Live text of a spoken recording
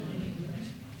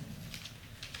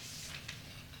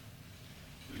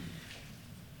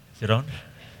Sit down.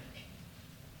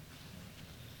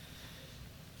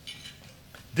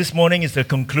 This morning is the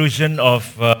conclusion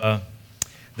of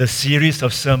the series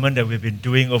of sermon that we've been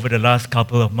doing over the last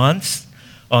couple of months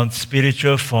on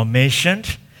spiritual formation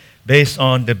based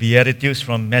on the Beatitudes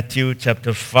from Matthew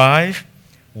chapter 5,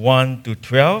 1 to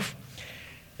 12.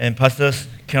 And Pastor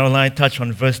Caroline touched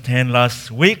on verse 10 last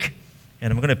week,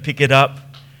 and I'm going to pick it up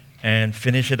and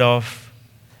finish it off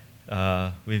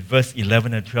with verse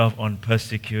 11 and 12 on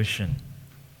persecution.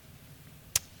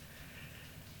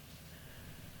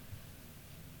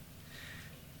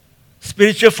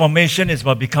 Spiritual formation is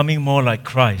about becoming more like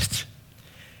Christ.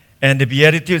 And the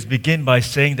Beatitudes begin by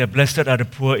saying that blessed are the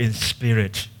poor in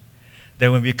spirit. That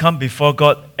when we come before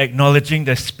God, acknowledging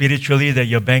that spiritually that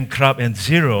you're bankrupt and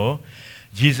zero,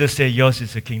 Jesus said, yours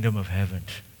is the kingdom of heaven.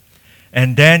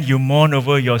 And then you mourn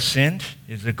over your sin.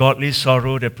 It's a godly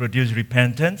sorrow that produces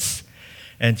repentance.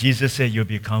 And Jesus said, you'll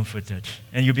be comforted.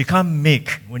 And you become meek.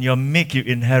 When you're meek, you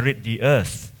inherit the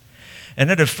earth. And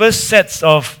then the first sets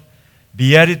of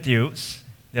Beatitudes,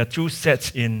 there are two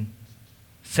sets in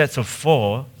sets of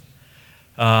four.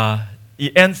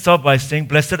 It ends up by saying,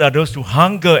 blessed are those who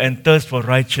hunger and thirst for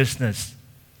righteousness,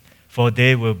 for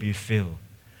they will be filled.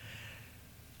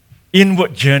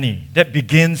 Inward journey that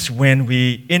begins when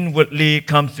we inwardly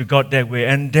come to God that way.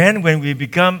 And then when we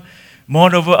become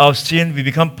mourn over our sin, we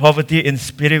become poverty in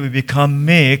spirit, we become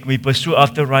meek, we pursue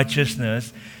after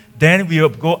righteousness, then we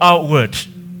go outward.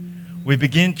 We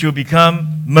begin to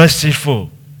become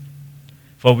merciful,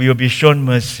 for we will be shown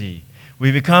mercy.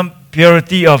 We become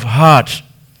purity of heart,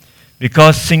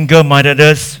 because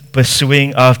single-mindedness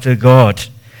pursuing after God.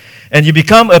 And you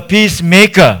become a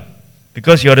peacemaker,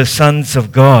 because you're the sons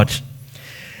of God.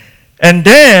 And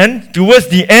then, towards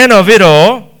the end of it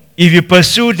all, if you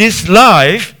pursue this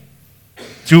life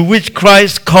to which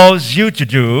Christ calls you to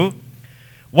do,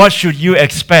 what should you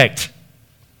expect?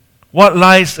 What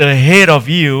lies ahead of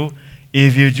you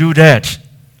if you do that?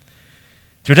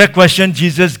 To that question,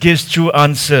 Jesus gives two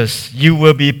answers. You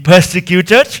will be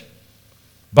persecuted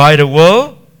by the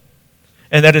world,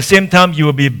 and at the same time, you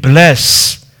will be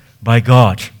blessed by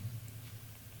God.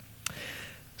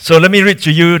 So let me read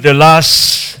to you the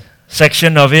last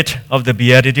section of it, of the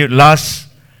Beatitude. Last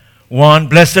one,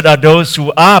 blessed are those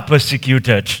who are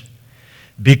persecuted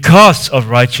because of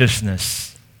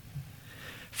righteousness,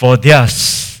 for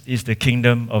theirs is the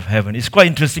kingdom of heaven. It's quite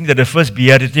interesting that the first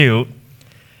Beatitude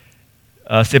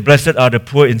say, blessed are the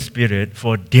poor in spirit,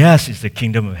 for theirs is the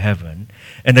kingdom of heaven.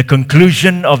 And the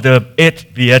conclusion of the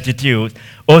 8th Beatitude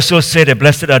also say that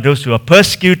blessed are those who are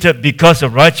persecuted because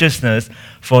of righteousness,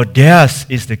 for theirs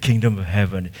is the kingdom of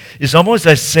heaven. It's almost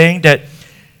like saying that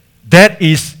that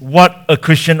is what a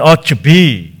Christian ought to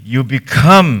be. You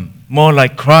become more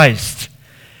like Christ.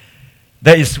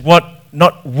 That is what,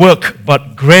 not work,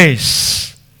 but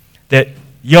grace. That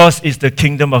yours is the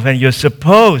kingdom of heaven. You're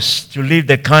supposed to live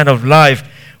that kind of life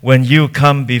when you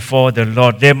come before the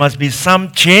Lord. There must be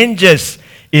some changes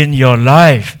in your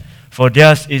life, for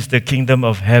theirs is the kingdom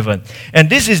of heaven. And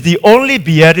this is the only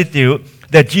Beatitude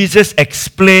that Jesus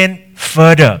explained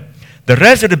further. The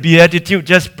rest of the Beatitude,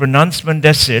 just pronouncement,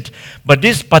 that's it. But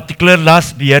this particular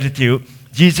last Beatitude,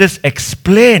 Jesus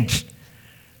explained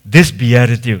this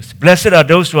Beatitude. Blessed are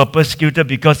those who are persecuted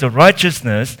because of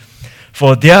righteousness,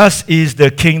 for theirs is the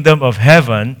kingdom of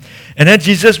heaven. And then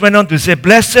Jesus went on to say,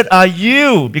 blessed are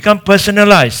you, become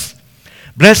personalized.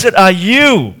 Blessed are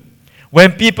you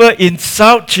when people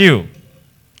insult you,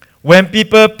 when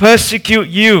people persecute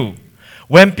you,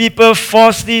 when people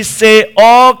falsely say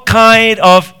all kind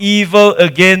of evil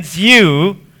against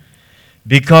you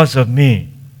because of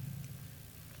me.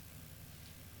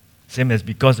 Same as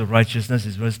because of righteousness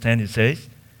is verse 10 it says.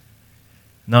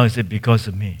 Now it says because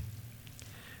of me.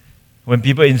 When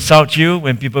people insult you,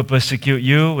 when people persecute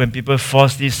you, when people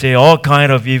falsely say all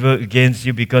kind of evil against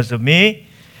you because of me,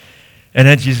 and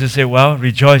then Jesus said, well,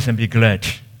 rejoice and be glad,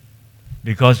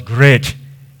 because great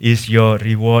is your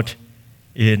reward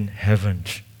in heaven.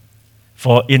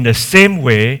 For in the same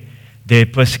way, they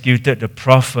persecuted the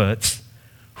prophets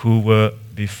who were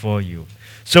before you.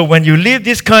 So when you live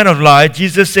this kind of life,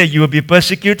 Jesus said you will be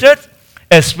persecuted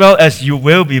as well as you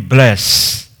will be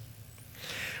blessed.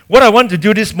 What I want to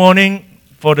do this morning,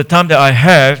 for the time that I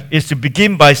have, is to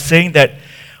begin by saying that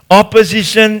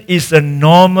opposition is a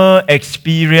normal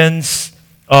experience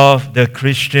of the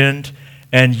Christian,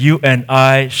 and you and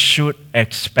I should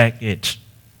expect it.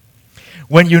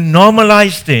 When you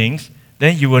normalize things,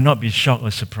 then you will not be shocked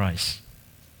or surprised.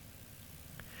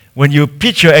 When you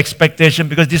pitch your expectation,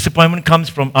 because disappointment comes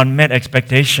from unmet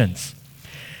expectations.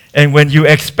 And when you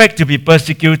expect to be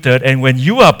persecuted, and when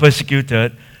you are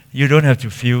persecuted, you don't have to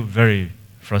feel very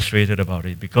frustrated about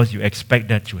it because you expect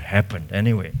that to happen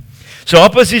anyway. So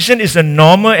opposition is a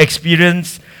normal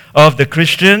experience of the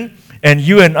Christian, and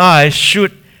you and I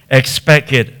should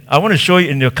expect it. I want to show you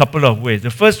in a couple of ways. The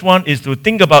first one is to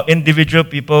think about individual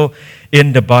people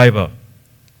in the Bible.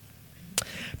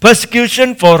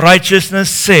 Persecution for righteousness'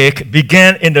 sake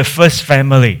began in the first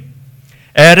family.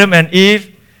 Adam and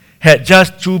Eve had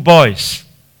just 2 boys,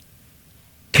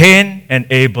 Cain and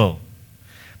Abel.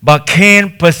 But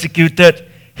Cain persecuted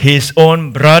his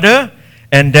own brother,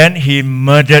 and then he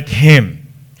murdered him.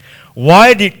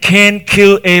 Why did Cain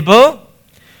kill Abel?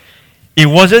 It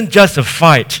wasn't just a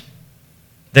fight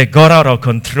that got out of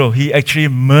control. He actually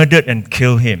murdered and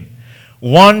killed him.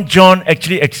 1 John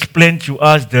actually explained to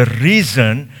us the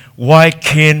reason why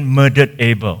Cain murdered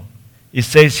Abel. It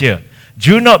says here,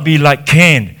 "Do not be like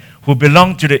Cain, who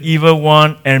belonged to the evil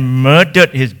one and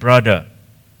murdered his brother."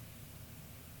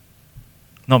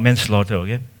 Not manslaughter,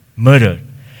 okay? Murder.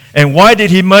 And why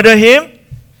did he murder him?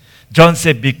 John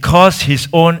said, because his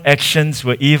own actions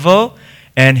were evil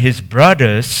and his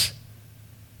brothers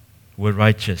were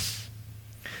righteous.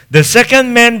 The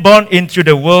second man born into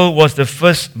the world was the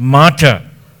first martyr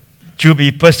to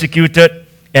be persecuted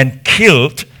and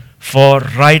killed for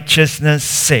righteousness'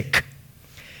 sake.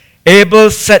 Abel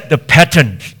set the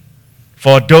pattern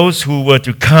for those who were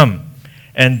to come.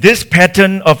 And this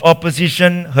pattern of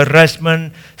opposition,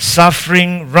 harassment,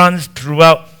 suffering runs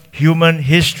throughout human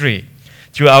history,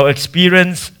 to our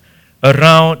experience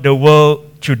around the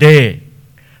world today.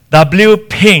 W.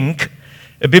 Pink,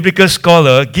 a biblical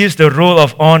scholar, gives the role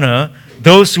of honor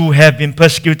those who have been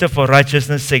persecuted for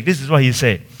righteousness' sake. This is what he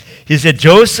said. He said,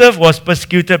 Joseph was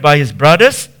persecuted by his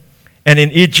brothers, and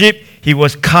in Egypt he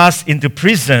was cast into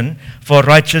prison for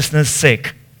righteousness'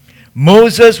 sake.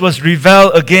 Moses was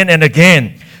reviled again and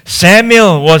again.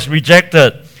 Samuel was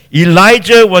rejected.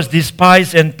 Elijah was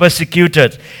despised and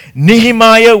persecuted.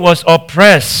 Nehemiah was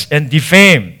oppressed and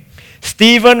defamed.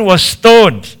 Stephen was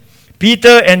stoned.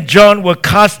 Peter and John were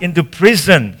cast into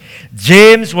prison.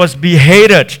 James was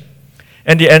beheaded.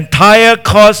 And the entire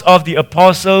course of the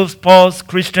Apostle Paul's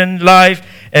Christian life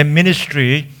and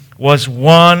ministry was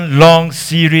one long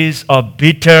series of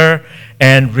bitter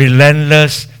and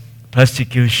relentless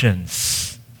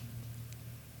persecutions.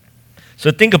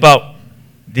 So think about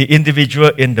the individual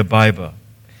in the Bible.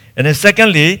 And then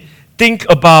secondly, think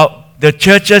about the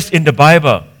churches in the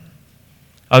Bible.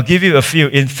 I'll give you a few.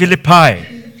 In Philippians,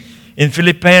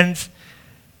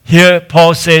 here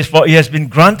Paul says, "For it has been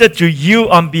granted to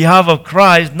you on behalf of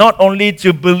Christ not only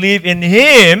to believe in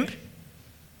Him,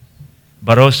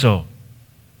 but also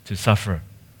to suffer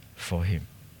for Him."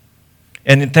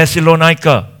 And in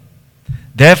Thessalonica,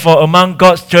 "Therefore, among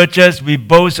God's churches, we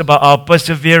boast about our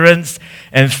perseverance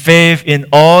and faith in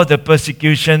all the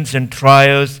persecutions and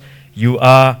trials you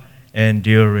are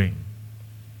enduring."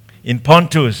 In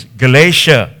Pontus,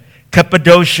 Galatia,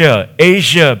 Cappadocia,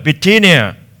 Asia,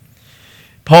 Bithynia,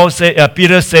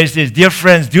 Peter says this, "Dear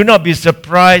friends, do not be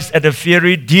surprised at the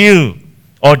fiery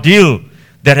ordeal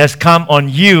that has come on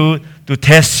you to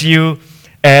test you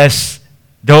as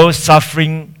though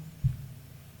something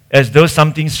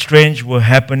strange were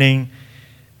happening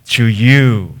to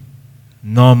you."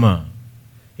 Normal.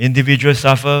 Individuals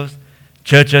suffer,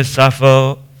 churches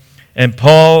suffer. And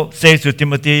Paul says to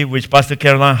Timothy, which Pastor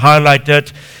Caroline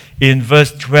highlighted in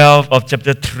verse 12 of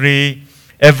chapter 3,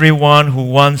 "Everyone who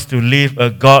wants to live a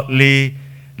godly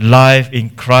life in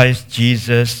Christ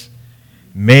Jesus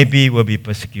maybe will be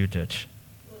persecuted."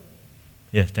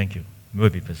 Yes, thank you. Will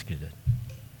be persecuted.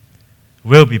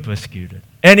 Will be persecuted.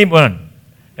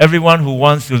 Everyone who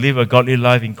wants to live a godly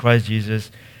life in Christ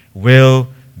Jesus will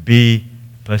be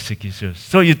persecuted.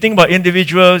 So you think about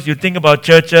individuals, you think about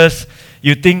churches,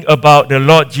 you think about the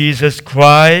Lord Jesus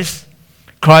Christ,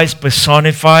 Christ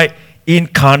personified,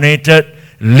 incarnated,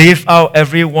 live out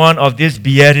every one of these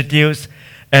beatitudes,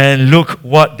 and look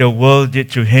what the world did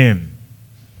to Him.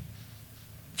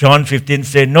 John 15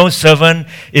 said, "No servant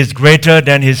is greater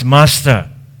than his master.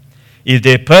 If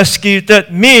they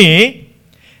persecuted me,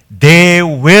 they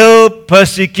will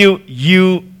persecute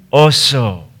you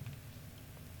also."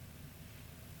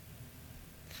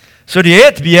 So the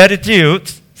 8th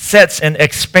beatitude sets an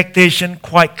expectation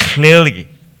quite clearly,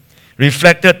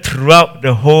 reflected throughout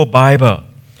the whole Bible,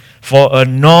 for a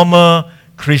normal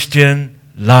Christian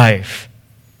life.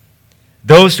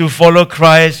 Those who follow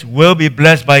Christ will be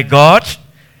blessed by God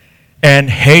and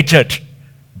hated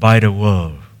by the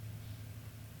world.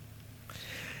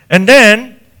 And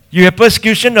then you have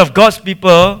persecution of God's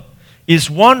people is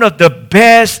one of the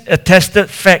best attested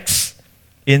facts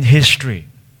in history.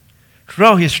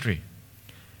 Throughout history.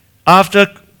 After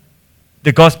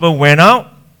the gospel went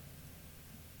out,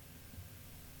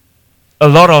 a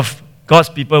lot of God's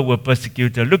people were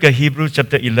persecuted. Look at Hebrews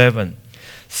chapter 11.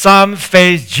 Some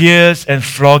faced jeers and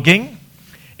flogging,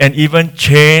 and even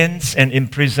chains and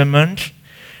imprisonment.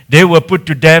 They were put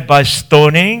to death by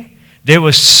stoning. They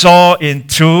were sawed in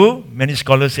two. Many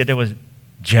scholars say that was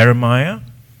Jeremiah.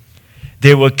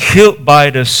 They were killed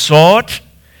by the sword.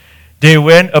 They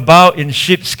went about in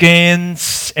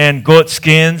sheepskins and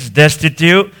goatskins,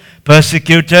 destitute,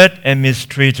 persecuted, and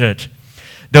mistreated.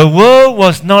 The world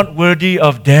was not worthy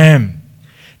of them.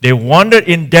 They wandered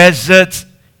in deserts,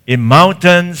 in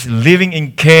mountains, living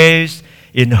in caves,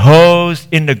 in holes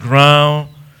in the ground,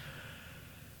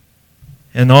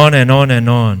 and on and on and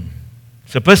on.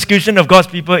 So persecution of God's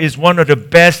people is one of the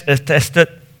best attested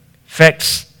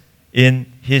facts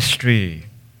in history.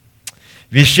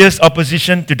 Vicious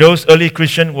opposition to those early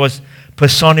Christians was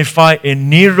personified in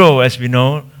Nero, as we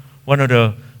know, one of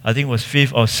the, I think it was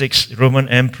 5th or 6th Roman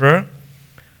emperor,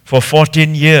 for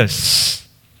 14 years.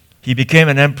 He became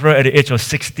an emperor at the age of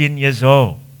 16 years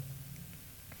old.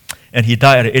 And he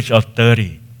died at the age of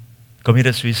 30,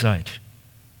 committed suicide.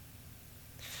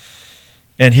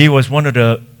 And he was one of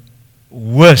the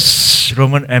worst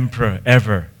Roman emperor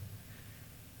ever.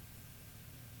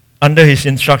 Under his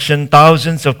instruction,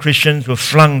 thousands of Christians were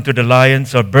flung to the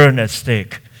lions or burned at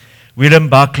stake. William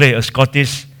Barclay, a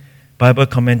Scottish Bible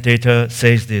commentator,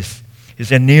 says this. He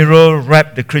said, Nero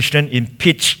wrapped the Christians in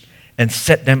pitch and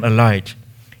set them alight.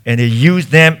 And he used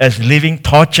them as living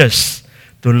torches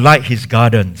to light his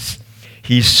gardens.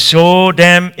 He sewed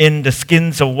them in the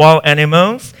skins of wild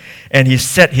animals, and he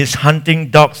set his hunting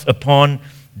dogs upon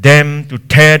them to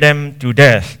tear them to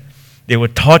death. They were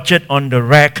tortured on the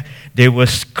rack. They were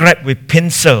scraped with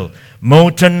pincel.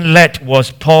 Molten lead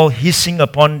was poured hissing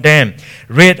upon them.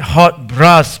 Red-hot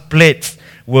brass plates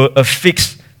were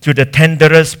affixed to the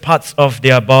tenderest parts of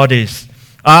their bodies.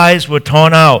 Eyes were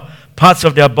torn out. Parts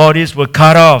of their bodies were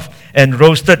cut off and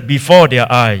roasted before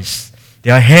their eyes.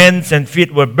 Their hands and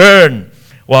feet were burned,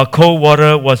 while cold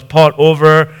water was poured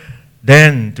over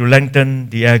them to lengthen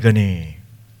the agony.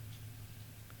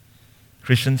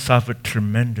 Christians suffered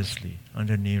tremendously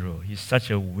under Nero. He's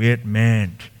such a weird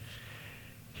man.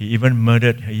 He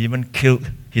even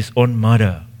killed his own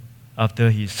mother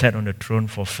after he sat on the throne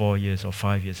for 4 years or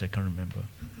 5 years, I can't remember.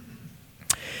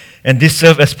 And this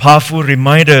served as powerful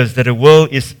reminders that the world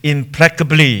is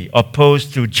implacably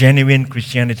opposed to genuine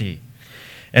Christianity,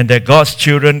 and that God's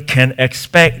children can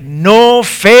expect no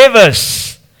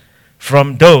favors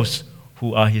from those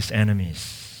who are his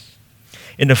enemies.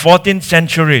 In the 14th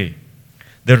century,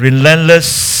 the relentless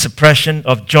suppression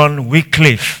of John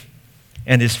Wycliffe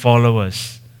and his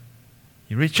followers.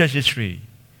 You read church history.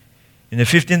 In the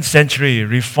 15th century,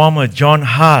 reformer John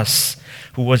Huss,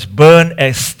 who was burned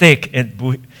at stake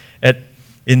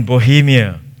in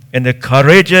Bohemia, and the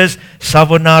courageous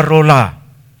Savonarola,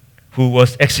 who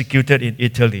was executed in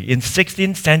Italy. In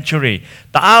 16th century,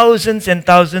 thousands and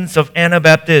thousands of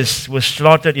Anabaptists were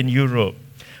slaughtered in Europe.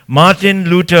 Martin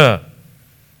Luther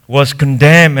was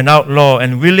condemned and outlawed,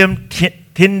 and William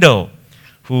Tyndale,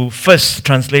 who first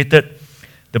translated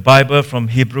the Bible from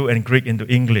Hebrew and Greek into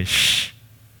English,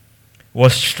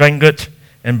 was strangled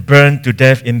and burned to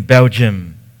death in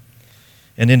Belgium.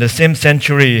 And in the same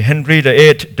century, Henry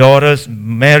VIII's daughter,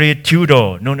 Mary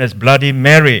Tudor, known as Bloody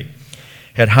Mary,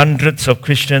 had hundreds of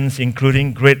Christians,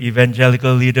 including great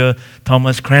evangelical leader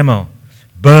Thomas Cranmer,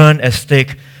 burned at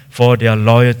stake for their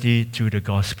loyalty to the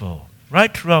gospel.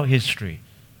 Right throughout history.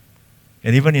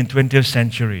 And even in 20th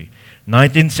century,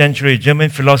 19th century, German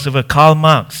philosopher Karl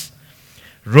Marx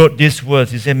wrote these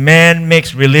words. He said, man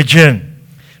makes religion.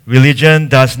 Religion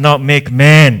does not make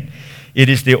man. It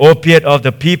is the opiate of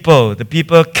the people. The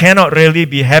people cannot really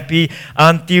be happy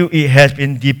until it has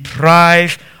been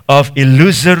deprived of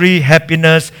illusory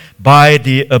happiness by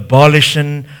the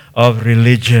abolition of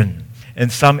religion.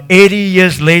 And some 80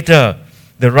 years later,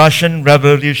 the Russian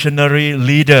revolutionary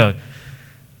leader,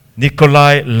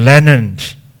 Nikolai Lenin,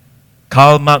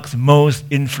 Karl Marx's most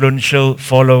influential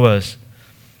followers,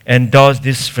 endorsed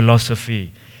this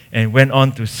philosophy and went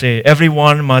on to say,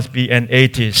 everyone must be an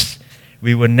atheist.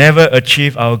 We will never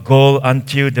achieve our goal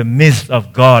until the myth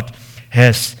of God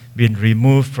has been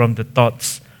removed from the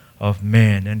thoughts of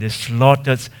man. And they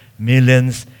slaughtered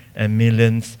millions and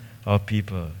millions of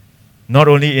people. Not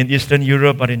only in Eastern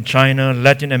Europe, but in China,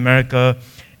 Latin America,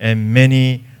 and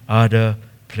many other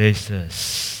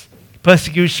places.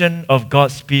 Persecution of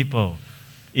God's people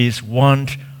is one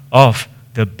of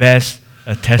the best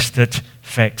attested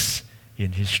facts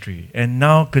in history. And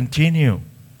now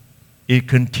it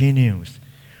continues.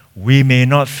 We may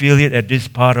not feel it at this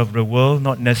part of the world,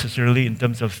 not necessarily in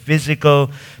terms of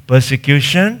physical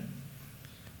persecution,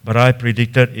 But I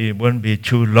predicted it won't be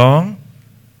too long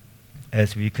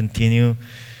as we continue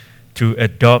to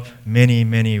adopt many,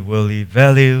 many worldly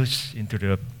values into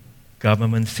the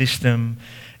government system,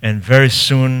 and very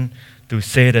soon to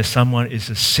say that someone is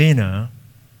a sinner,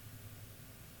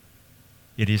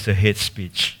 it is a hate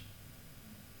speech.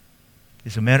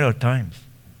 It's a matter of time.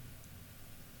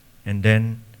 And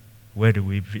then, where do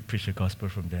we preach the gospel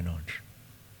from then on?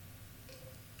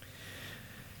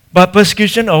 But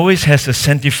persecution always has a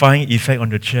sanctifying effect on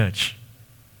the church.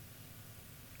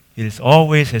 It is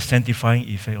always a sanctifying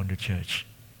effect on the church.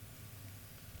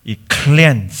 It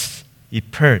cleanses,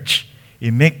 it purges,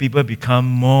 it makes people become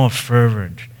more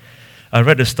fervent. I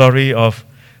read the story of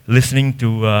listening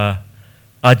to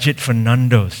Ajit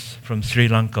Fernandes from Sri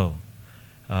Lanka.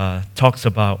 Talks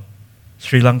about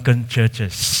Sri Lankan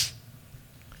churches.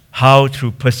 How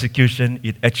through persecution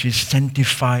it actually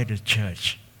sanctified the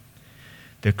church.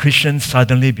 The Christians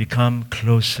suddenly become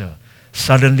closer.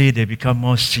 Suddenly they become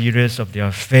more serious of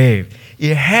their faith.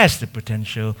 It has the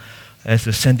potential as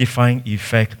a sanctifying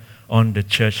effect on the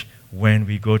church when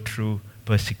we go through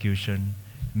persecution.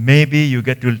 Maybe you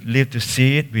get to live to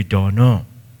see it. We don't know.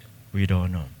 We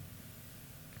don't know.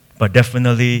 But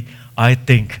definitely, I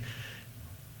think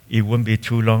it won't be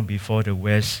too long before the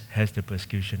West has the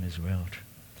persecution as well.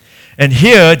 And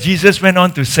here, Jesus went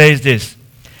on to say this.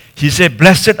 He said,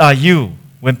 "Blessed are you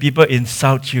when people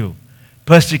insult you,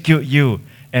 persecute you,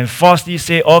 and falsely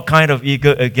say all kind of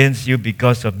evil against you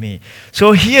because of me."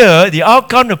 So here, the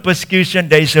outcome of persecution,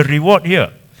 there is a reward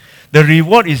here. The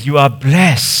reward is you are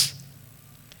blessed.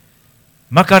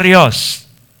 Makarios,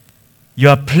 you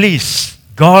are pleased.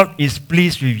 God is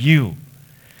pleased with you.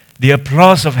 The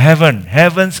applause of heaven,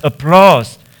 heaven's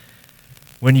applause,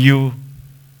 when you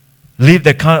live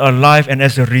that kind of life, and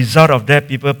as a result of that,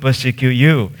 people persecute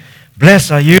you.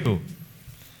 Blessed are you.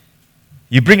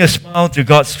 You bring a smile to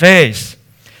God's face.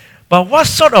 But what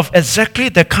sort of exactly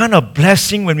the kind of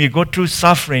blessing when we go through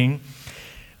suffering?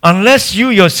 Unless you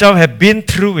yourself have been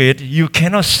through it, you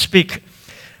cannot speak.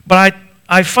 But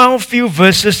I found few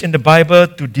verses in the Bible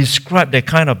to describe that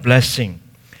kind of blessing.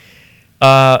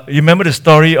 You remember the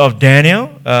story of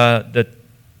Daniel? That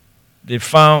they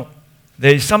found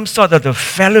there is some sort of a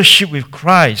fellowship with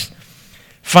Christ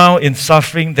found in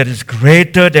suffering that is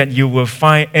greater than you will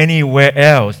find anywhere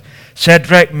else.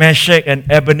 Shadrach, Meshach, and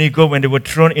Abednego, when they were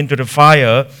thrown into the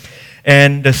fire,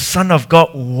 and the Son of God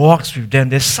walks with them.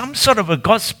 There's some sort of a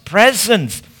God's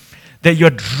presence that you're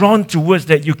drawn towards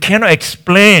that you cannot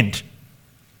explain.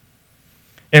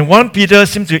 And 1 Peter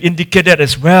seems to indicate that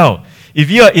as well. If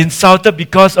you are insulted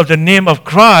because of the name of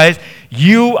Christ,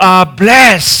 you are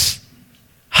blessed.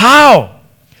 How?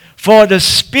 For the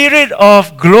Spirit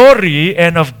of glory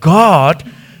and of God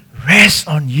rests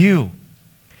on you.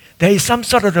 There is some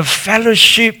sort of a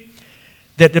fellowship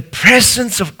that the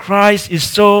presence of Christ is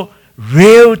so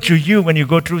real to you when you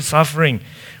go through suffering,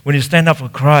 when you stand up for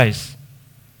Christ,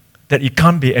 that it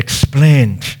can't be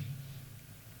explained.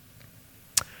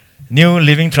 New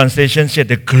Living Translation said,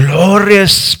 "The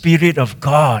glorious Spirit of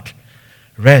God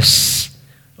rests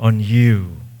on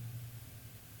you."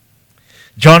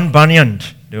 John Bunyan,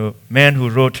 the man who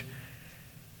wrote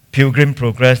Pilgrim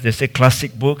Progress, they say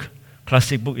classic book.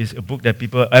 Classic book is a book that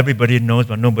everybody knows,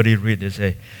 but nobody reads. They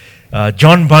say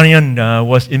John Bunyan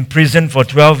was imprisoned for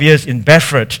 12 years in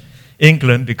Bedford,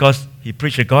 England, because he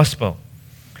preached the gospel.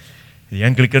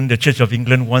 The Church of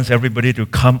England wants everybody to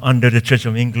come under the Church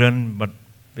of England, but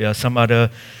there are some other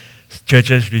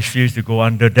churches refuse to go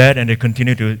under that, and they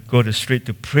continue to go the street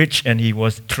to preach, and he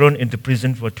was thrown into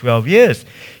prison for 12 years.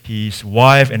 His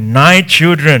wife and 9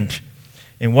 children,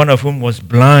 and one of whom was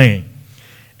blind.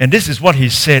 And this is what he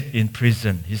said in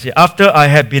prison. He said, "After I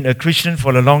had been a Christian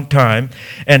for a long time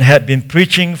and had been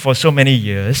preaching for so many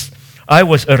years, I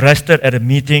was arrested at a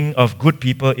meeting of good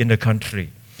people in the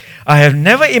country. I have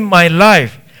never in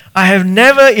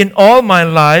all my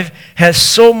life had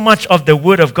so much of the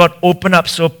Word of God open up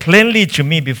so plainly to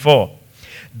me before.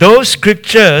 Those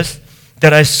scriptures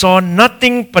that I saw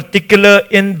nothing particular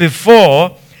in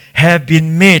before have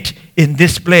been made in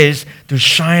this place to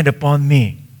shine upon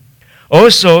me.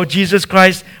 Also, Jesus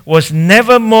Christ was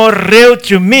never more real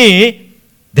to me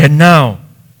than now.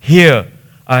 Here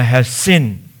I have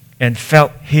seen and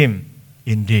felt Him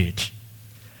indeed."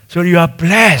 So you are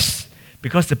blessed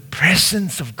because the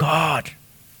presence of God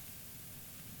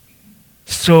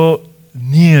so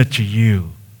near to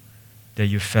you that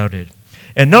you felt it.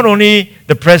 And not only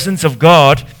the presence of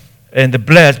God and the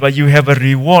blessed, but you have a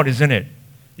reward, isn't it?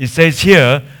 It says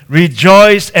here,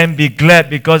 "Rejoice and be glad,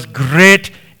 because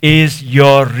great is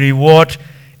your reward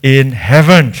in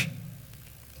heaven."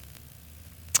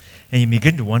 And you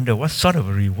begin to wonder what sort of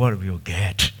a reward we'll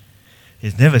get.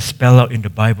 It's never spelled out in the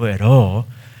Bible at all.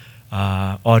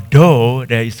 Although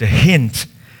there is a hint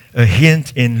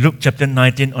in Luke chapter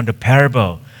 19 on the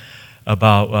parable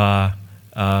about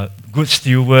good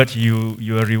steward,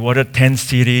 you are rewarded 10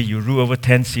 cities, you rule over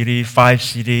 10 cities, 5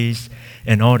 cities,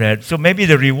 and all that. So maybe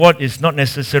the reward is not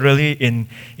necessarily in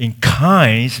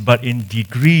kinds, but in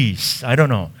degrees. I don't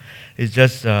know. It's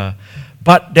just,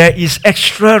 but there is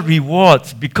extra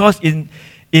rewards because in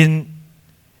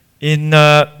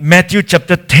Matthew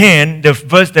chapter 10, the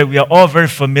verse that we are all very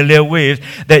familiar with,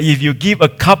 that if you give a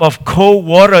cup of cold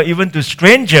water even to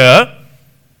stranger,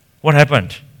 what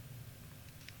happened?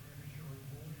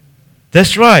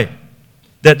 That's right.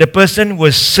 That the person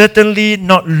will certainly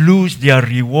not lose their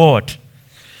reward.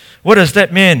 What does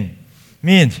that mean?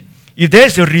 Means if there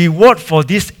is a reward for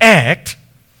this act,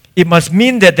 it must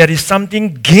mean that there is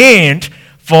something gained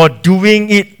for doing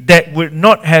it that would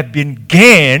not have been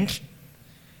gained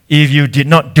if you did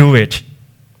not do it.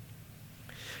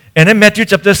 And then Matthew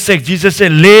chapter 6, Jesus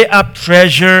said, lay up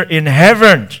treasure in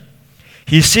heaven.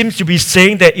 He seems to be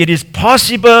saying that it is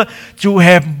possible to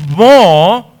have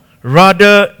more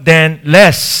rather than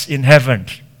less in heaven.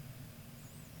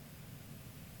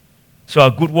 So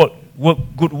our good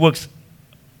works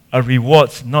are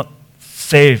rewards, not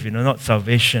not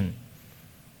salvation.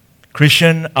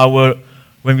 Christian,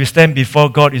 when we stand before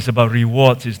God, it's about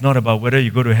rewards. It's not about whether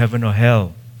you go to heaven or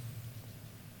hell.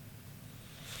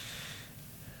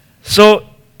 So,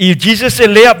 if Jesus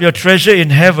said, lay up your treasure in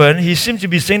heaven, he seems to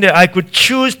be saying that I could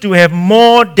choose to have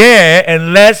more there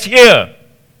and less here.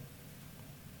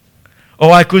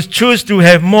 Or I could choose to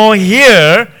have more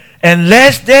here and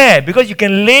less there, because you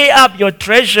can lay up your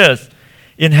treasures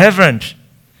in heaven.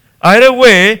 Either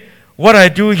way, what I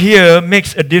do here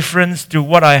makes a difference to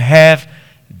what I have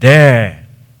there.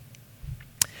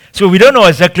 So we don't know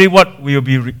exactly what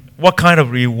kind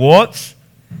of rewards.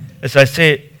 As I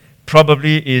said,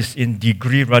 probably is in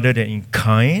degree rather than in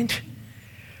kind.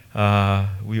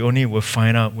 We only will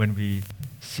find out when we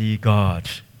see God.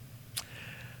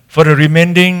 For the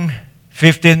remaining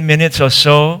 15 minutes or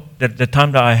so, the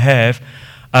time that I have,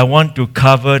 I want to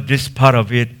cover this part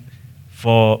of it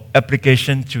for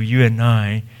application to you and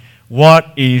I.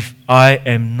 What if I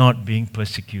am not being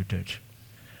persecuted?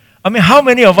 I mean, how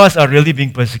many of us are really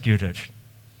being persecuted?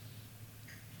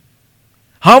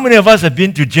 How many of us have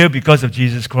been to jail because of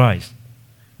Jesus Christ?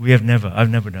 I've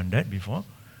never done that before.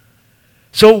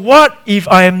 So what if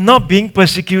I am not being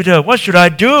persecuted? What should I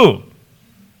do?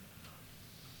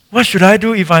 What should I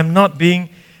do if I'm not being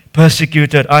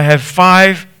persecuted? I have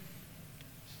 5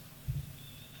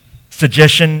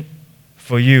 suggestions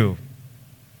for you.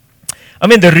 I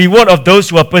mean, the reward of those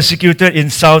who are persecuted,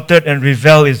 insulted, and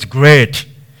rebel is great.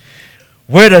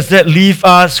 Where does that leave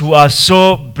us who are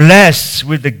so blessed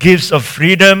with the gifts of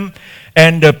freedom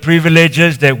and the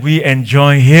privileges that we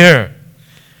enjoy here?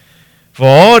 For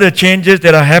all the changes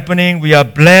that are happening, we are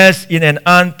blessed in an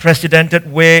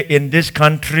unprecedented way in this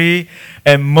country,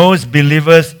 and most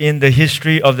believers in the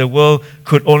history of the world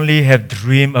could only have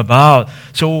dreamed about.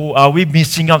 So are we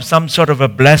missing out some sort of a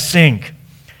blessing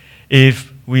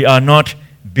if we are not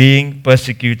being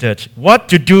persecuted? What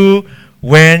to do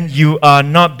when you are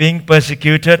not being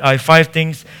persecuted? I have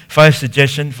 5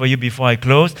 suggestions for you before I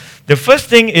close. The first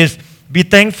thing is be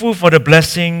thankful for the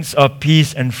blessings of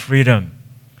peace and freedom.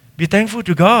 Be thankful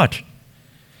to God.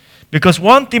 Because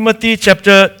 1 Timothy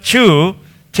chapter 2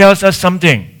 tells us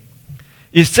something.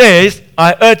 It says,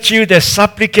 I urge you that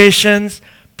supplications,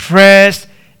 prayers,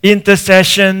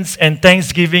 intercessions, and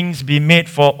thanksgivings be made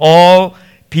for all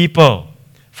people,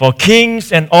 for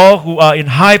kings and all who are in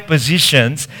high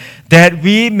positions, that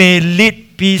we may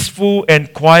lead peaceful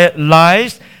and quiet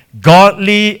lives,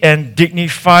 godly and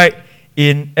dignified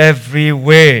in every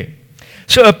way.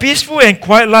 So a peaceful and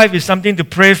quiet life is something to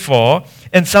pray for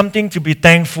and something to be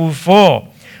thankful for.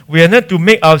 We are not to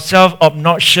make ourselves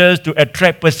obnoxious to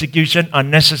attract persecution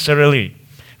unnecessarily.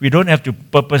 We don't have to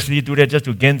purposely do that just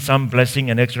to gain some blessing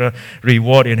and extra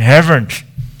reward in heaven.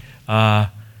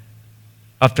 After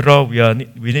all, we only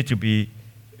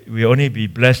be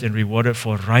blessed and rewarded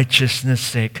for righteousness'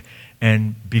 sake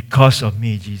and because of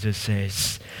me, Jesus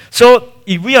says. So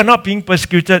if we are not being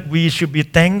persecuted, we should be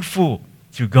thankful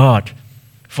to God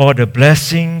for the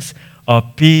blessings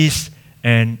of peace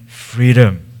and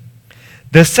freedom.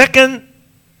 The second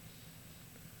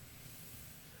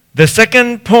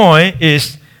point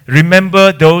is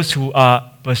remember those who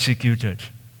are persecuted.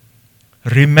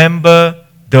 Remember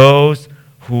those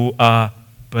who are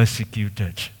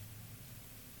persecuted.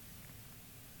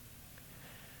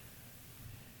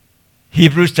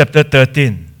 Hebrews chapter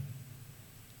 13.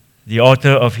 the author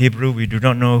of Hebrew, we do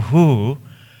not know who,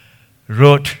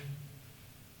 wrote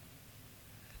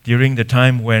during the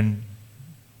time when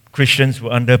Christians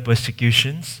were under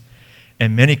persecutions,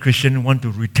 and many Christians want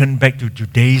to return back to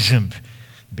Judaism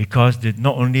because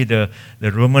not only the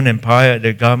Roman Empire,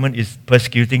 the government is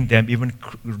persecuting them, even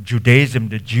Judaism,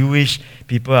 the Jewish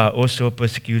people are also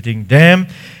persecuting them,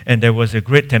 and there was a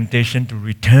great temptation to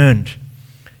return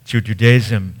to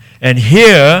Judaism. And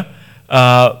here,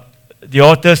 the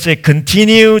author said,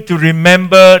 continue to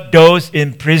remember those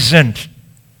imprisoned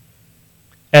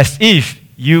as if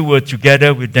you were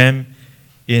together with them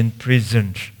in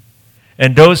prison,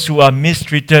 and those who are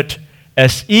mistreated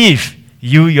as if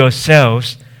you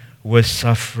yourselves were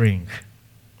suffering.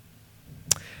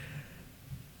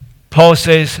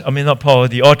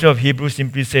 The author of Hebrews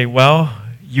simply say, well,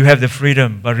 you have the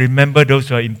freedom, but remember those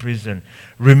who are in prison.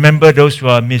 Remember those who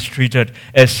are mistreated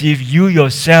as if you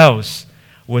yourselves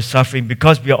were suffering,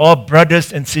 because we are all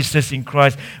brothers and sisters in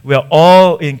Christ. We are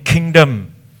all in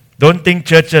kingdom. Don't think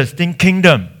churches, think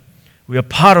kingdom. We are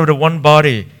part of the one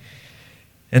body.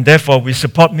 And therefore, we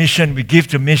support mission, we give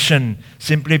to mission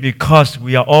simply because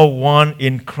we are all one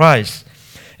in Christ.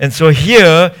 And so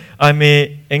here, I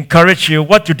may encourage you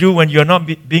what to do when you're not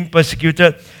being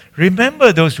persecuted.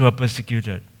 Remember those who are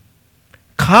persecuted.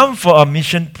 Come for our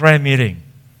mission prayer meeting.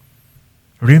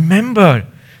 Remember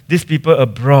these people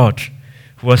abroad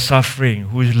who are suffering,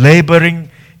 who is laboring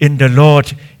in the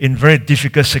Lord in very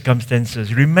difficult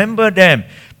circumstances. Remember them.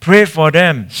 Pray for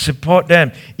them, support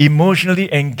them,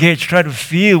 emotionally engage, try to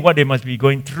feel what they must be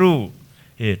going through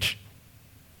it.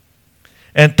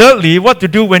 And thirdly, what to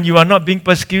do when you are not being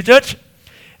persecuted?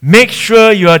 Make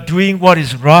sure you are doing what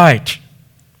is right.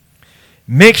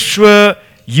 Make sure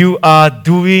you are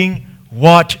doing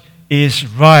what is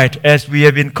right. As we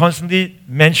have been constantly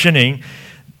mentioning,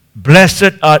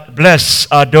 blessed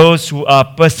are those who are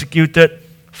persecuted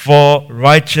for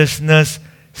righteousness'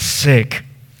 sake.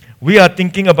 We are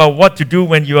thinking about what to do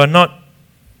when you are not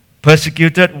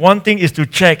persecuted. One thing is to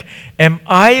check, am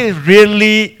I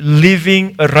really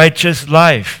living a righteous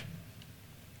life?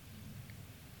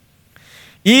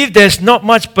 If there's not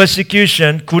much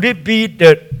persecution, could it be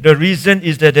that the reason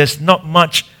is that there's not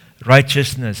much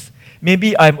righteousness?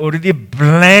 Maybe I'm already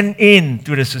blend in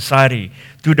to the society,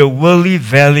 to the worldly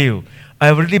value. I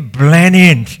already blend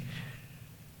in.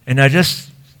 And I just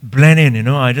blend in,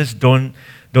 I just don't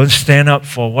stand up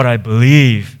for what I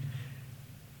believe.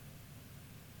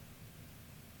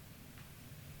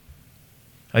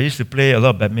 I used to play a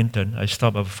lot of badminton. I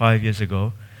stopped about 5 years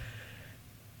ago.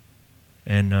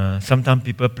 And sometimes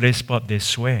people play sport, they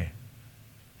swear.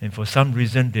 And for some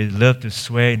reason, they love to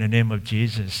swear in the name of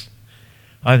Jesus.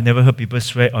 I've never heard people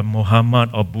swear on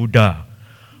Muhammad or Buddha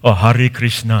or Hare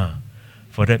Krishna,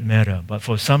 for that matter. But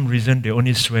for some reason, they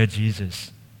only swear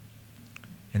Jesus.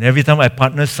 And every time I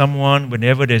partner someone,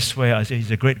 whenever they swear, I say,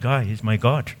 he's a great guy. He's my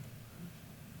God.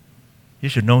 You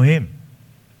should know him.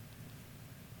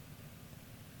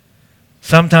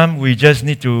 Sometimes we just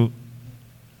need to,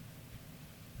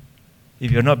 if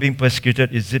you're not being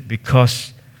persecuted, is it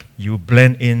because you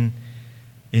blend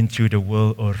into the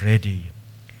world already?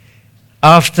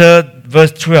 After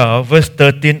verse 12, verse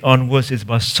 13 onwards is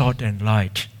about salt and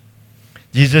light.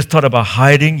 Jesus taught about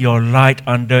hiding your light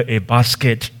under a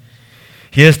basket.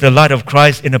 Here's the light of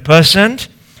Christ in a person,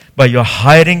 but you're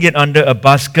hiding it under a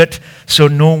basket so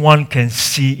no one can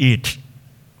see it.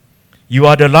 You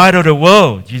are the light of the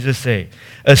world, Jesus said.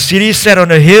 A city set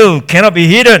on a hill cannot be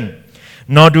hidden,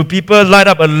 nor do people light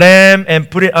up a lamp and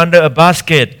put it under a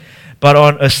basket, but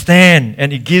on a stand,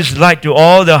 and it gives light to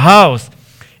all the house.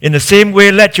 In the same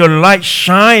way, let your light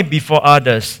shine before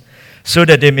others, so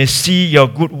that they may see your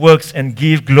good works and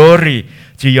give glory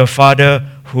to your Father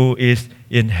who is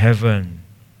in heaven.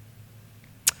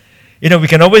 We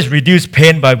can always reduce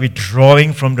pain by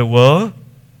withdrawing from the world.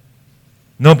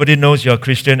 Nobody knows you're a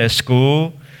Christian at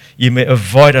school. You may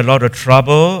avoid a lot of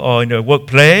trouble or in the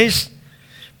workplace.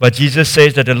 But Jesus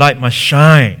says that the light must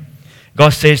shine. God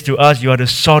says to us, you are the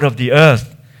salt of the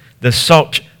earth. The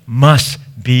salt must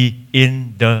be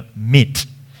in the meat.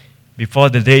 Before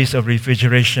the days of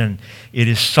refrigeration, it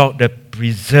is salt that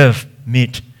preserves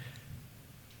meat.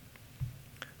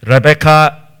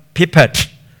 Rebecca Pippert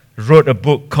wrote a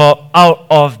book called Out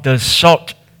of the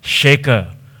Salt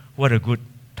Shaker. What a good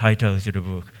title to the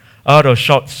book. Out of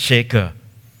Salt Shaker.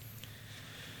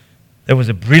 That was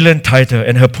a brilliant title,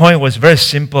 and her point was very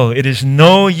simple. It is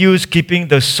no use keeping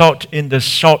the salt in the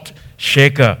salt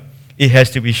shaker. It has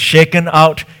to be shaken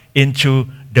out into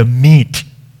the meat.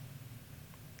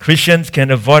 Christians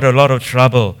can avoid a lot of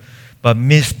trouble, but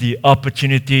miss the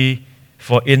opportunity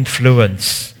for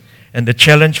influence. And the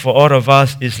challenge for all of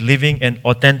us is living an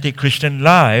authentic Christian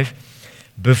life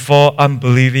before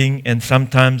unbelieving and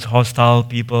sometimes hostile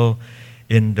people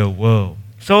in the world.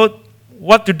 So,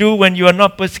 what to do when you are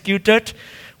not persecuted?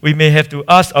 We may have to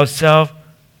ask ourselves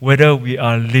whether we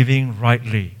are living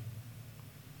rightly.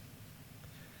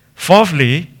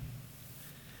 Fourthly,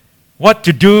 what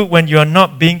to do when you are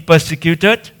not being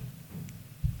persecuted?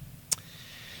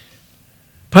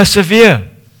 Persevere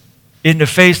in the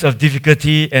face of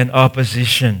difficulty and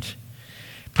opposition.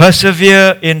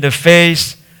 Persevere in the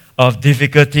face of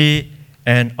difficulty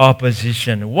and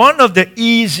opposition. One of the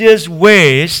easiest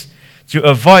ways to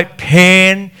avoid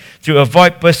pain, to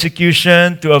avoid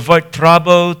persecution, to avoid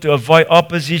trouble, to avoid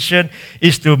opposition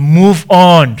is to move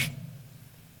on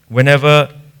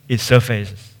whenever it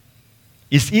surfaces.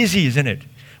 It's easy, isn't it?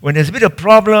 When there's a bit of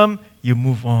problem, you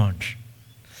move on.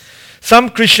 Some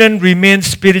Christians remain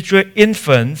spiritual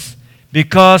infants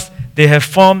because they have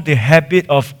formed the habit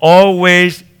of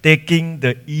always taking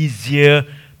the easier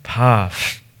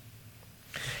path.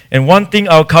 And one thing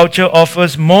our culture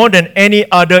offers more than any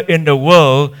other in the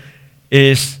world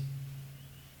is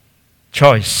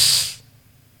choice.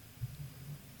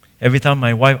 Every time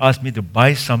my wife asks me to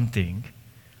buy something,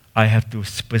 I have to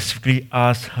specifically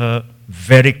ask her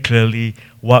very clearly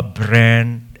what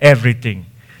brand, everything.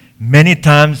 Many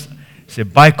times, say,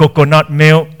 buy coconut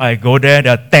milk, I go there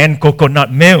are 10 coconut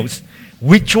milks.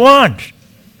 Which one?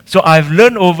 So I've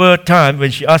learned over time,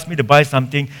 when she asks me to buy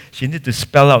something, she needs to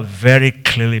spell out very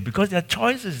clearly because there are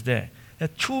choices there. There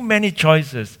are too many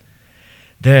choices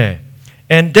there.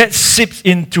 And that seeps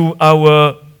into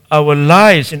our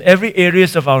lives, in every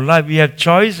areas of our life. We have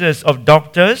choices of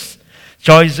doctors,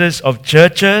 choices of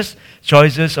churches,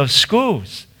 choices of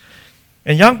schools.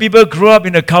 And young people grow up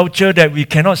in a culture that we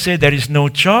cannot say there is no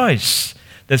choice.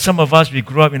 That some of us, we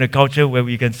grew up in a culture where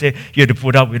we can say you have to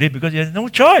put up with it because there's no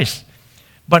choice.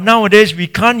 But nowadays, we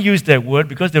can't use that word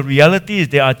because the reality is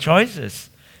there are choices.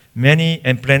 Many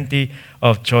and plenty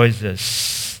of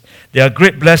choices. There are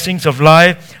great blessings of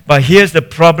life, but here's the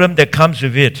problem that comes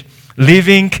with it.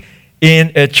 Living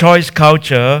in a choice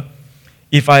culture,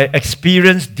 if I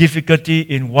experience difficulty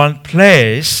in one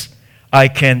place, I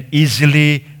can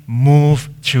easily move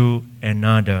to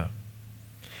another.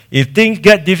 If things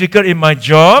get difficult in my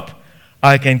job,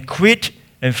 I can quit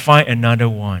and find another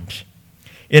one.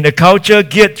 In a culture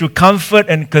geared to comfort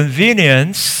and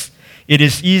convenience, it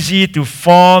is easy to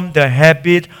form the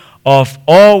habit of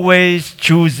always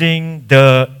choosing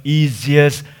the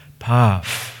easiest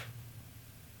path.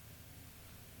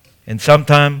 And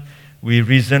sometimes we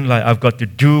reason like, I've got to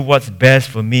do what's best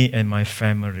for me and my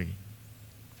family.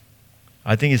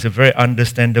 I think it's a very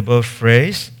understandable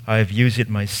phrase. I've used it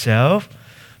myself,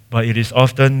 but it is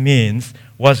often means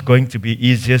what's going to be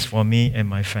easiest for me and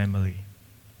my family.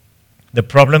 The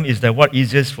problem is that what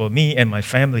easiest for me and my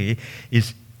family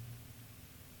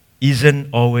isn't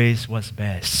always what's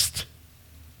best.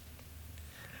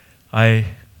 I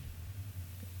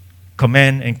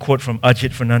comment and quote from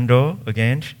Ajit Fernando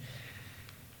again.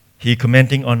 He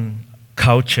commenting on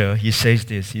culture, he says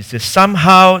this. He says,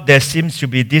 somehow there seems to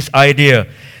be this idea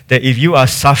that if you are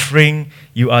suffering,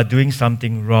 you are doing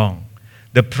something wrong.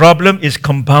 The problem is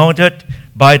compounded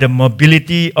by the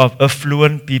mobility of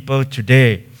affluent people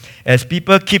today. As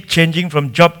people keep changing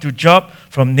from job to job,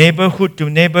 from neighborhood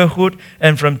to neighborhood,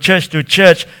 and from church to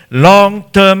church,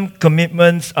 long-term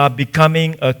commitments are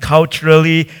becoming a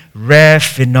culturally rare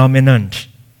phenomenon.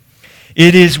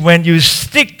 It is when you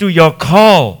stick to your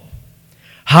call,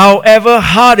 however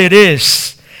hard it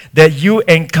is, that you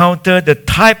encounter the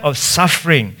type of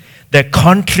suffering that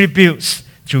contributes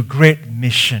to great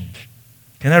mission.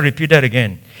 Can I repeat that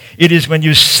again? It is when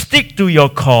you stick to your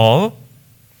call,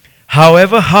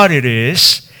 however hard it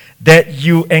is, that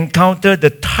you encounter the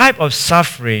type of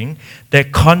suffering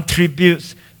that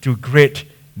contributes to great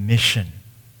mission.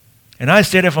 And I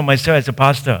say that for myself as a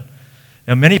pastor.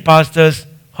 Now, many pastors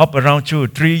hop around 2,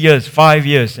 3 years, 5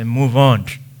 years and move on.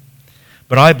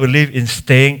 But I believe in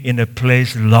staying in a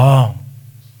place long.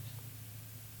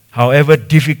 However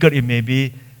difficult it may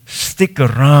be, stick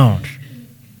around.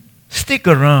 Stick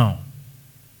around.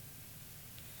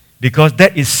 Because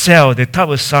that is the type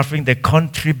of suffering that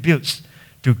contributes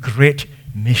to great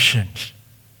missions.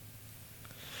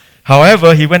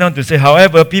 However, he went on to say,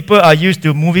 however, people are used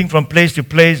to moving from place to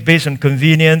place based on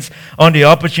convenience, on the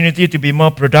opportunity to be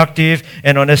more productive,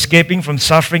 and on escaping from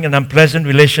suffering and unpleasant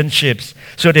relationships.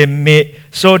 So they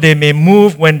may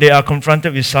move when they are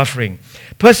confronted with suffering.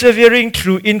 Persevering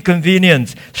through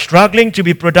inconvenience, struggling to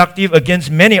be productive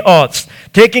against many odds,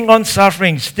 taking on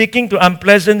suffering, sticking to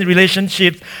unpleasant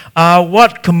relationships are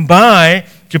what combine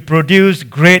to produce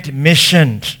great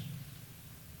missions.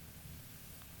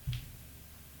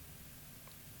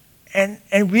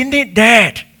 And we need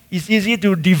that. It's easy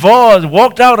to divorce,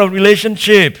 walk out of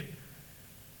relationship.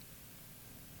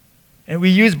 And we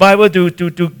use Bible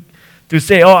to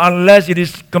say, oh, unless it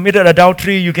is committed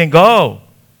adultery, you can go.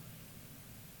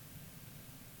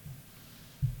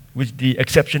 With the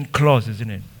exception clause, isn't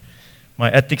it?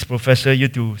 My ethics professor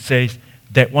used to say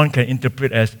that one can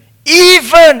interpret as,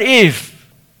 even if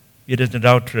it is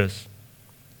adulterous,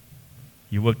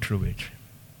 you work through it.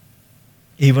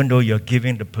 Even though you're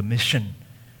giving the permission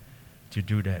to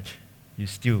do that, you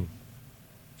still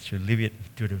should leave it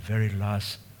to the very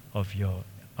last of your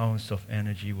ounce of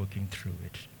energy working through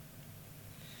it.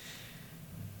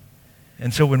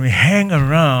 And so when we hang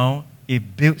around,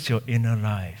 it builds your inner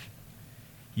life.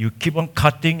 You keep on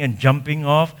cutting and jumping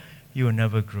off, you will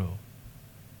never grow.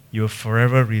 You will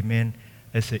forever remain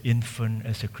as an infant,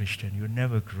 as a Christian. You will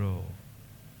never grow.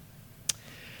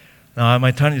 Now,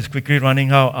 my time is quickly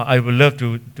running out. I would love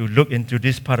to look into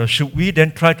this part of, should we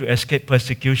then try to escape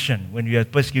persecution when we are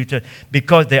persecuted?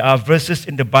 Because there are verses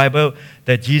in the Bible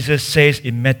that Jesus says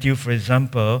in Matthew, for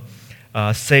example,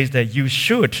 says that you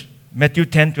should. Matthew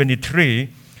 10:23,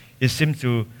 it seems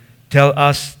to tell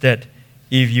us that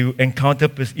if you encounter,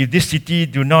 if this city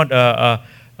do not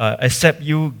accept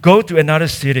you, go to another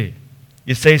city.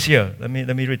 It says here, let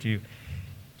me read to you.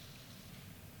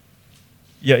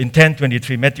 Yeah, in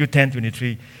 10:23, Matthew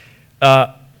 10:23.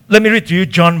 Let me read to you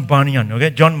John Bunyan, okay?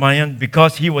 John Bunyan,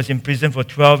 because he was in prison for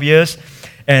 12 years,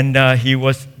 and he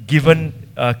was given,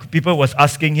 people was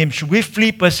asking him, should we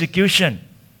flee persecution?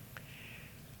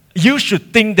 You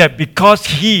should think that because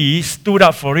he stood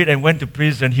up for it and went to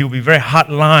prison, he will be very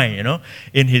hardline,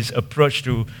 in his approach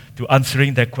to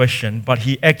answering that question. But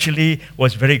he actually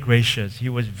was very gracious. He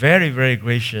was very, very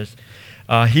gracious.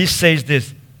 He says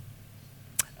this.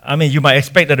 I mean, you might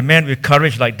expect that a man with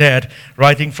courage like that,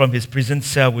 writing from his prison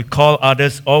cell, would call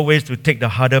others always to take the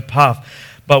harder path.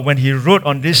 But when he wrote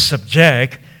on this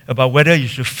subject about whether you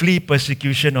should flee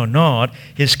persecution or not,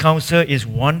 his counsel is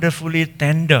wonderfully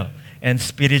tender and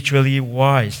spiritually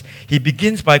wise. He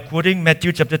begins by quoting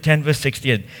Matthew chapter 10, verse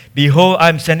 16. Behold, I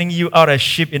am sending you out as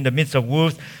sheep in the midst of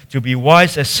wolves, to be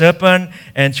wise as serpents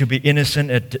and to be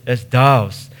innocent as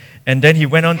doves. And then he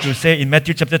went on to say in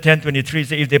Matthew chapter 10, 23,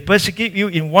 say, if they persecute you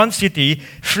in one city,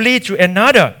 flee to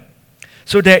another.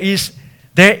 So there is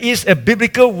a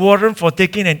biblical warrant for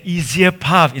taking an easier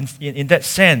path in that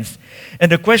sense.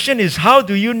 And the question is, how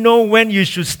do you know when you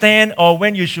should stand or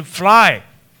when you should fly?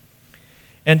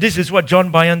 And this is what John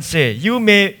Bunyan said. You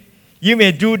may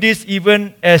do this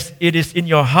even as it is in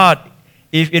your heart.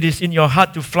 If it is in your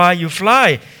heart to fly, you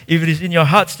fly. If it is in your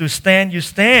hearts to stand, you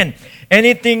stand.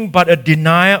 Anything but a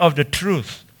denier of the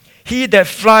truth. He that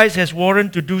flies has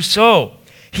warrant to do so.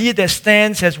 He that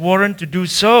stands has warrant to do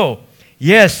so.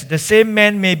 Yes, the same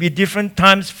man may be different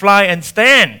times fly and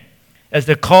stand, as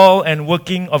the call and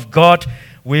working of God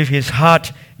with his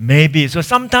heart may be. So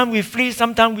sometimes we flee,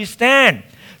 sometimes we stand.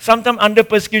 Sometimes under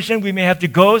persecution we may have to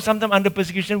go. Sometimes under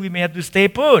persecution we may have to stay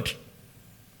put.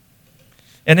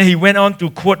 And then he went on to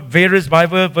quote various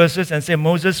Bible verses and say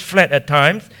Moses fled at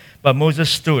times, but Moses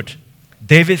stood.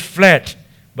 David fled,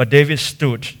 but David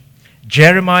stood.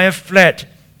 Jeremiah fled,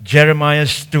 Jeremiah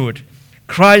stood.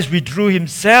 Christ withdrew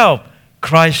himself,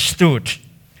 Christ stood.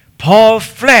 Paul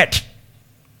fled,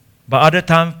 but other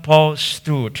times Paul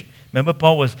stood. Remember,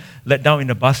 Paul was let down in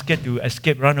a basket to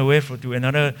escape, run away to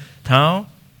another town.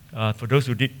 For those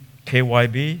who did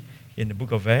KYB in the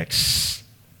book of Acts.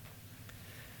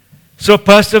 So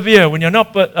persevere. When you're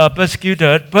not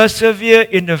persecuted, persevere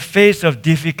in the face of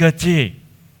difficulty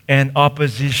and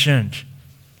opposition.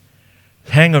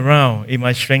 Hang around. It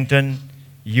might strengthen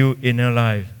you inner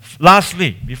life.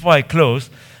 Lastly, before I close,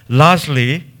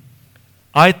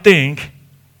 I think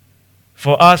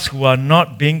for us who are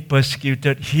not being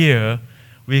persecuted here,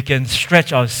 we can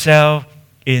stretch ourselves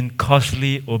in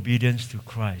costly obedience to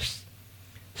Christ.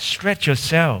 Stretch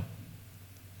yourself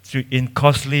in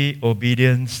costly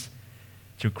obedience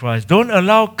to Christ. Don't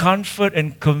allow comfort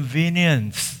and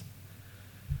convenience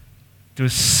to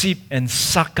seep and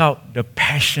suck out the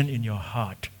passion in your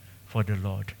heart for the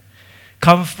Lord.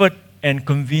 Comfort and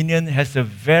convenience has a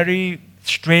very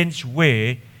strange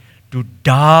way to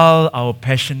dull our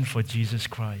passion for Jesus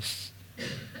Christ.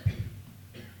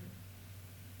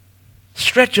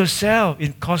 Stretch yourself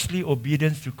in costly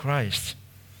obedience to Christ.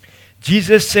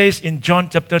 Jesus says in John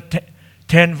chapter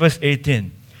 10, verse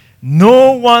 18,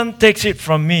 no one takes it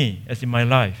from me, as in my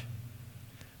life,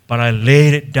 but I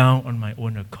laid it down on my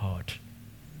own accord.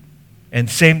 And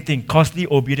same thing, costly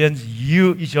obedience,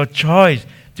 it's your choice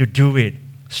to do it.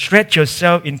 Stretch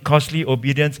yourself in costly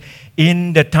obedience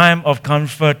in the time of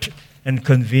comfort and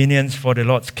convenience for the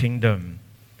Lord's kingdom.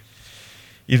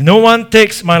 If no one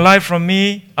takes my life from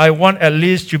me, I want at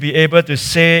least to be able to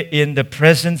say in the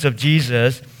presence of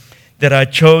Jesus that I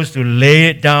chose to lay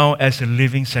it down as a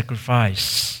living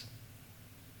sacrifice.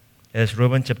 As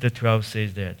Romans chapter 12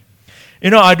 says that.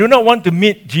 I do not want to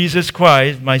meet Jesus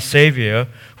Christ, my Savior,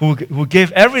 who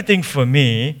gave everything for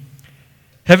me,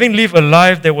 having lived a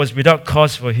life that was without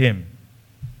cause for Him.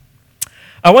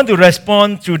 I want to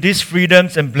respond to these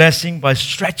freedoms and blessings by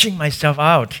stretching myself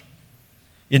out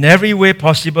in every way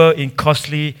possible in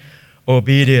costly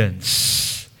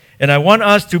obedience. And I want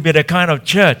us to be the kind of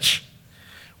church.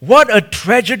 What a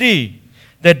tragedy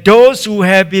that those who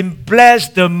have been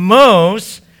blessed the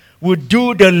most would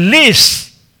do the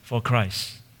least for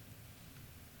Christ.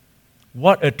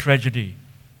 What a tragedy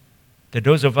that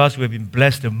those of us who have been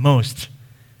blessed the most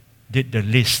did the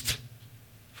least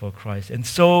for Christ. And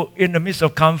so, in the midst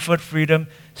of comfort, freedom,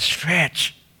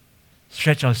 stretch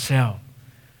ourselves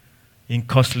in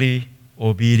costly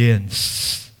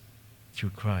obedience to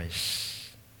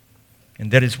Christ. And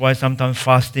that is why sometimes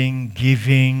fasting,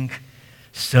 giving,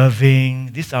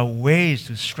 serving, these are ways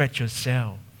to stretch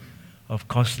yourself of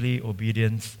costly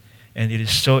obedience. And it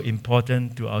is so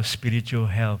important to our spiritual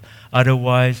health.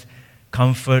 Otherwise,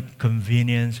 comfort,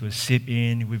 convenience will seep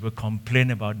in. We will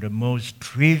complain about the most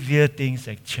trivial things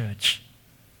at church.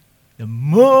 The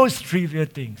most trivial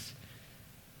things.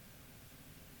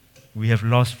 We have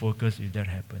lost focus if that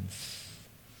happens.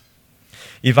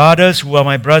 If others who are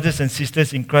my brothers and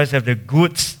sisters in Christ have the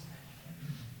goods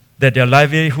that their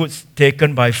livelihoods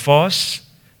taken by force,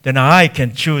 then I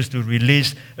can choose to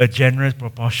release a generous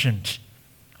proportion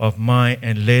of mine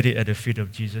and lay it at the feet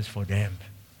of Jesus for them.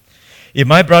 If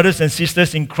my brothers and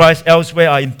sisters in Christ elsewhere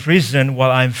are in prison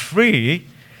while I'm free,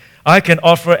 I can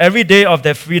offer every day of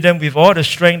that freedom with all the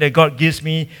strength that God gives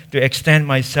me to extend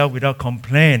myself without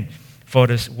complaint for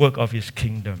the work of His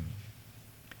kingdom.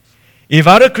 If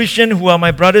other Christians who are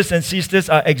my brothers and sisters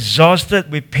are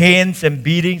exhausted with pains and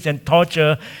beatings and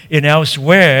torture in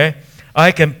elsewhere,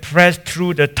 I can press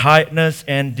through the tiredness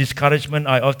and discouragement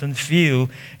I often feel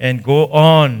and go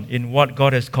on in what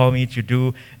God has called me to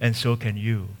do, and so can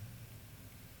you.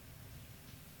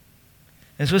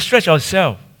 And so stretch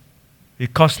ourselves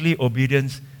with costly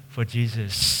obedience for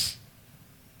Jesus.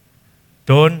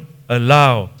 Don't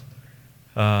allow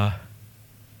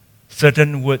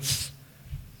certain words.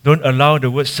 Don't allow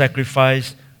the word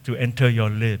sacrifice to enter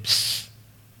your lips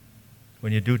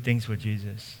when you do things for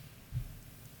Jesus.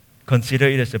 Consider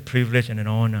it as a privilege and an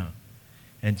honor.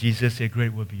 And Jesus said,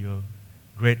 great will be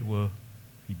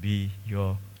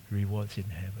your rewards in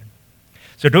heaven.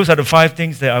 So those are the 5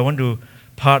 things that I want to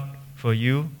part for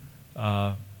you.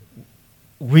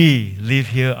 We live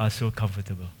here are so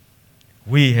comfortable.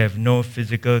 We have no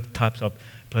physical types of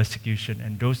persecution.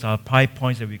 And those are 5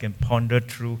 points that we can ponder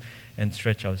through and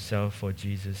stretch ourselves for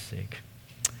Jesus' sake.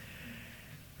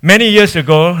 Many years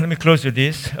ago, let me close with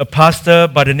this, a pastor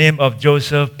by the name of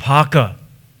Joseph Parker,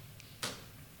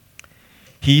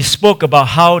 he spoke about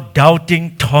how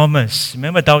Doubting Thomas,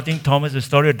 remember Doubting Thomas, the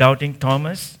story of Doubting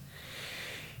Thomas?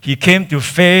 He came to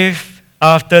faith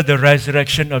after the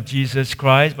resurrection of Jesus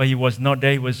Christ, but he was not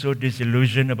there. He was so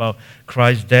disillusioned about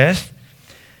Christ's death.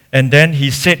 And then he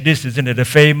said this, isn't it? The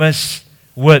famous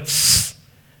words.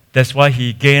 That's why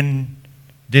he gained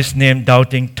this name,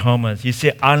 Doubting Thomas. He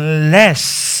said,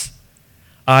 unless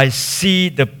I see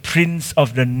the prints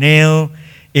of the nail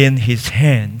in his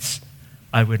hands,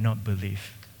 I will not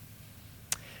believe.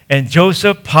 And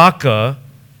Joseph Parker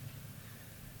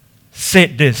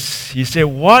said this. He said,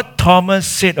 what Thomas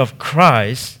said of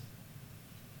Christ,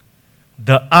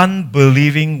 the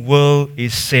unbelieving world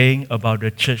is saying about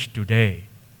the church today.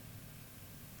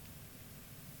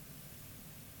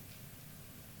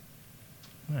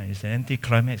 It's an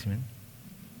anti-climax, man.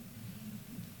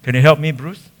 Can you help me,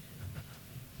 Bruce?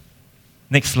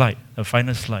 Next slide, the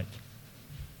final slide.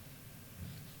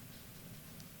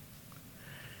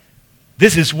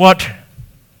 This is what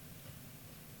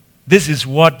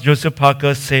Joseph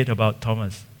Parker said about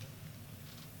Thomas.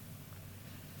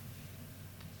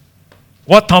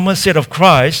 What Thomas said of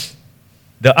Christ,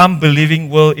 the unbelieving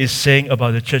world is saying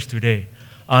about the church today.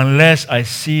 Unless I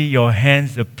see your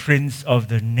hands, the prints of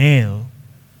the nail,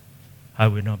 I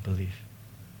will not believe.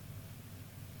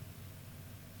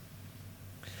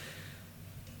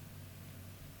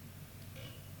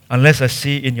 Unless I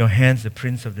see in your hands the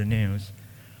prints of the nails,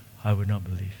 I will not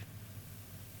believe.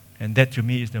 And that to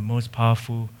me is the most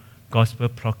powerful gospel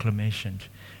proclamation.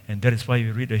 And that is why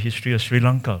you read the history of Sri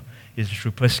Lanka. It's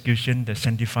through persecution that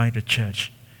sanctified the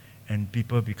church. And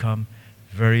people become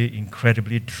very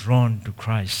incredibly drawn to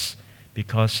Christ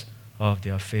because of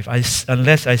their faith.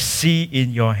 Unless I see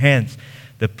in your hands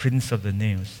the prints of the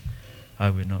nails,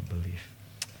 I will not believe.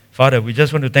 Father, we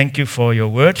just want to thank you for your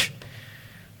word.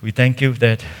 We thank you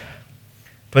that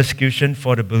persecution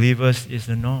for the believers is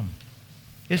the norm.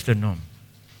 It's the norm.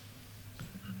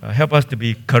 Help us to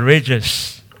be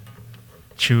courageous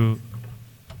to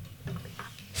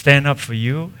stand up for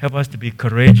you. Help us to be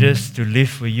courageous to live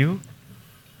for you.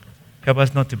 Help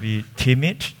us not to be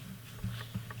timid.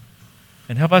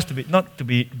 And help us to be not to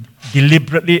be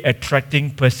deliberately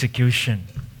attracting persecution.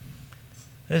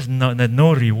 There's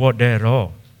no reward there at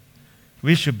all.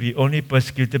 We should be only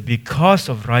persecuted because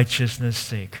of righteousness'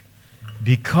 sake,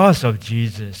 because of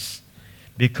Jesus,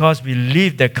 because we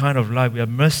live that kind of life. We are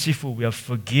merciful, we are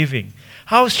forgiving.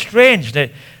 How strange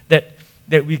that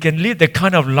we can live that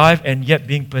kind of life and yet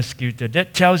being persecuted.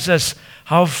 That tells us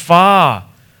how far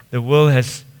the world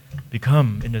has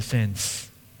become, in a sense.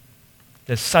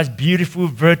 There's such beautiful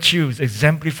virtues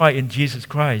exemplified in Jesus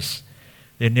Christ.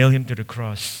 They nailed him to the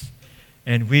cross.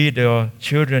 And we, your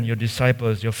children, your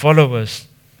disciples, your followers,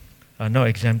 are not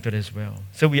exempted as well.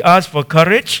 So we ask for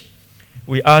courage.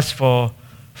 We ask for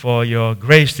your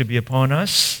grace to be upon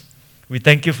us. We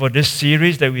thank you for this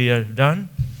series that we have done.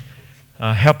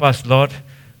 Help us, Lord,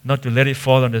 not to let it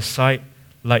fall on the side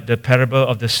like the parable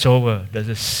of the sower. That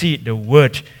the seed, the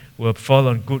word, will fall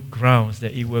on good grounds,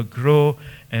 that it will grow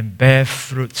and bear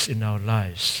fruits in our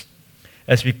lives.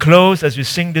 As we close, as we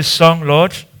sing this song,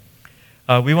 Lord,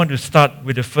 we want to start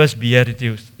with the first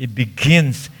Beatitudes. It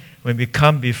begins when we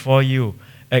come before you,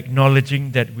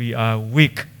 acknowledging that we are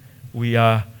weak, we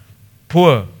are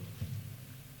poor,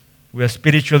 we are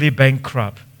spiritually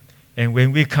bankrupt. And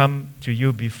when we come to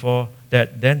you before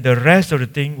that, then the rest of the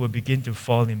thing will begin to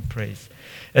fall in place.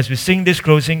 As we sing this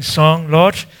closing song,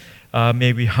 Lord,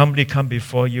 may we humbly come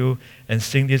before you and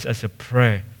sing this as a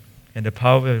prayer. And the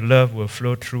power of love will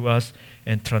flow through us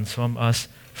and transform us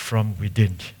from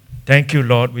within. Thank you,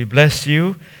 Lord. We bless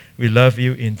you. We love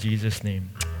you in Jesus'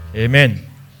 name. Amen.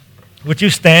 Would you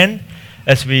stand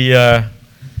as we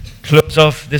close off this